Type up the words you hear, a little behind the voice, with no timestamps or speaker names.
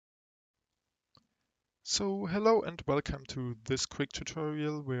So hello and welcome to this quick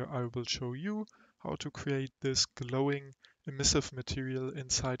tutorial where I will show you how to create this glowing emissive material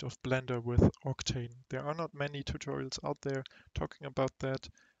inside of Blender with Octane. There are not many tutorials out there talking about that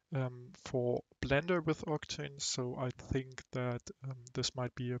for Blender with Octane, so I think that this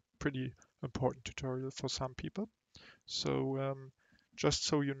might be a pretty important tutorial for some people. So just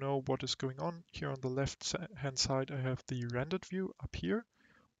so you know what is going on, here on the left hand side I have the rendered view up here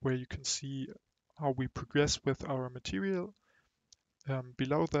where you can see how we progress with our material.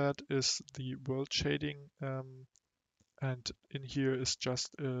 Below that is the world shading, and in here is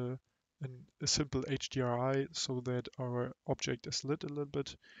just a simple HDRI so that our object is lit a little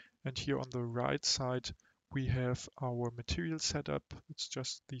bit. And here on the right side, we have our material setup. It's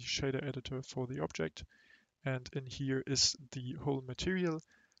just the shader editor for the object. And in here is the whole material.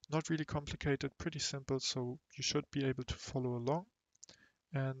 Not really complicated, pretty simple, so you should be able to follow along.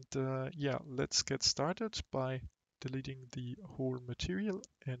 And yeah, let's get started by deleting the whole material.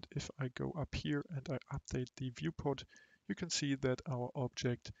 And if I go up here and I update the viewport, you can see that our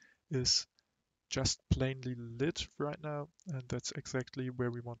object is just plainly lit right now, and that's exactly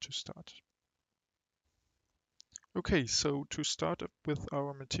where we want to start. Okay, so to start up with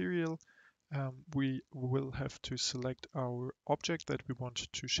our material, we will have to select our object that we want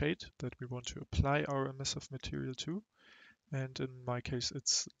to shade, that we want to apply our emissive material to. And in my case,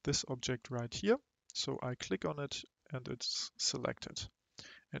 it's this object right here. So I click on it and it's selected.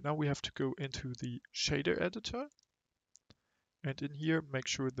 And now we have to go into the shader editor. And in here, make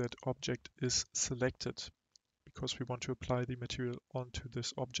sure that object is selected because we want to apply the material onto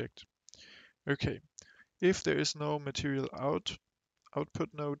this object. Okay, if there is no material output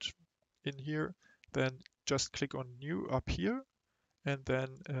node in here, then just click on new up here. And then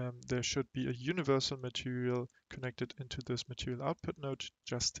there should be a universal material connected into this material output node.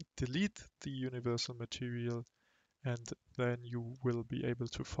 Just delete the universal material and then you will be able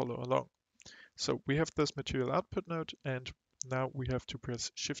to follow along. So we have this material output node and now we have to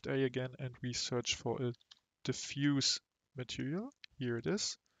press Shift A again and we search for a diffuse material. Here it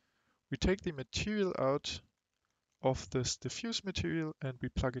is. We take the material out of this diffuse material and we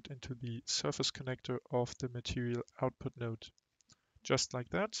plug it into the surface connector of the material output node. Just like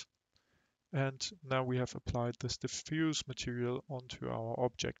that. And now we have applied this diffuse material onto our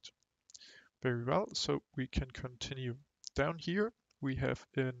object. Very well, so we can continue. Down here, we have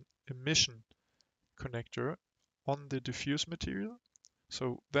an emission connector on the diffuse material.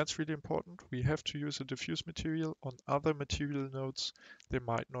 So that's really important. We have to use a diffuse material. On other material nodes, there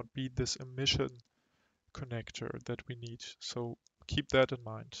might not be this emission connector that we need. So keep that in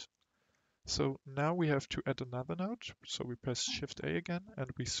mind. So now we have to add another node. So we press Shift A again and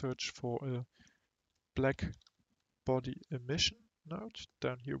we search for a black body emission node.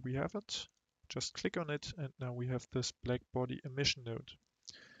 Down here we have it. Just click on it and now we have this black body emission node.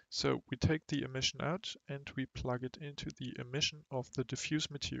 So we take the emission out and we plug it into the emission of the diffuse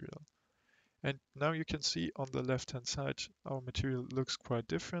material. And now you can see on the left hand side our material looks quite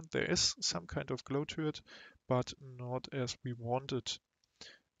different. There is some kind of glow to it, but not as we wanted.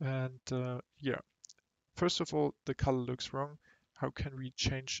 And yeah, first of all, the color looks wrong. How can we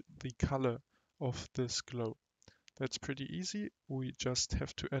change the color of this glow? That's pretty easy. We just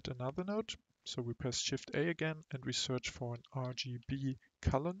have to add another node. So we press Shift A again and we search for an RGB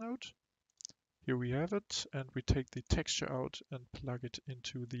color node. Here we have it, and we take the texture out and plug it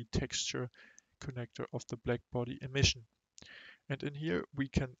into the texture connector of the black body emission. And in here we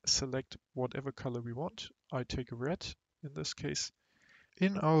can select whatever color we want. I take a red in this case.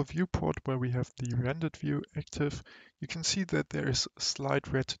 In our viewport where we have the rendered view active, you can see that there is a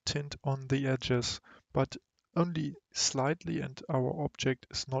slight red tint on the edges, but only slightly, and our object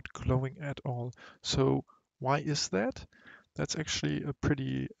is not glowing at all. So why is that? That's actually a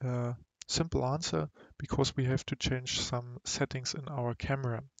pretty simple answer, because we have to change some settings in our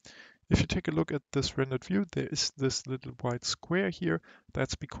camera. If you take a look at this rendered view, there is this little white square here.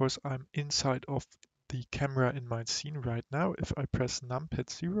 That's because I'm inside of the camera in my scene right now. If I press numpad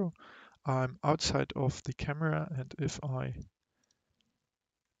 0, I'm outside of the camera, and if I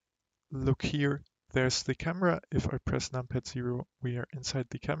look here, there's the camera. If I press numpad 0, we are inside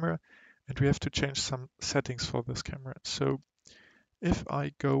the camera, and we have to change some settings for this camera. So if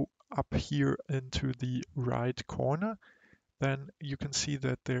I go up here into the right corner, then you can see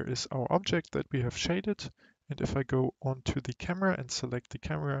that there is our object that we have shaded. And if I go onto the camera and select the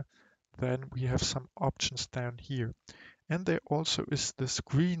camera, then we have some options down here. And there also is this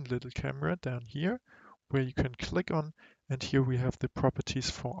green little camera down here where you can click on, and here we have the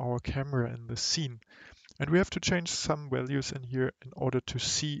properties for our camera in the scene. And we have to change some values in here in order to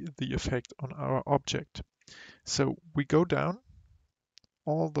see the effect on our object. So we go down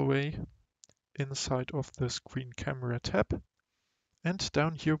all the way inside of the Screen Camera tab. And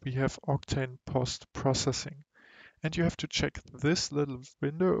down here we have Octane post-processing. And you have to check this little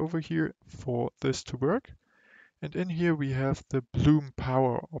window over here for this to work. And in here we have the bloom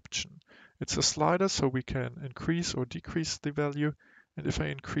power option. It's a slider, so we can increase or decrease the value. And if I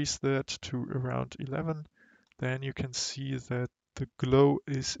increase that to around 11, then you can see that the glow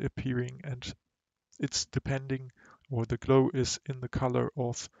is appearing, and it's depending, or the glow is in the color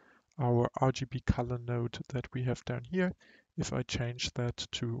of our RGB color node that we have down here. If I change that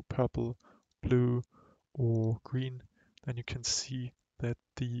to purple, blue, or green, then you can see that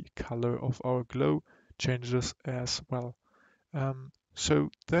the color of our glow changes as well.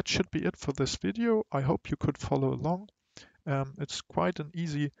 So that should be it for this video. I hope you could follow along. It's quite an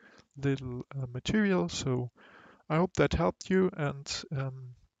easy little material, so I hope that helped you, and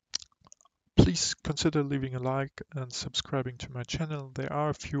please consider leaving a like and subscribing to my channel. There are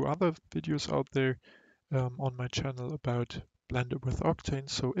a few other videos out there on my channel about Blender with Octane,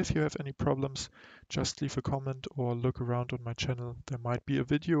 so if you have any problems, just leave a comment or look around on my channel. There might be a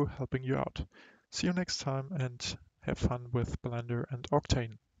video helping you out. See you next time and have fun with Blender and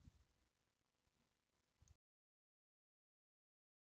Octane.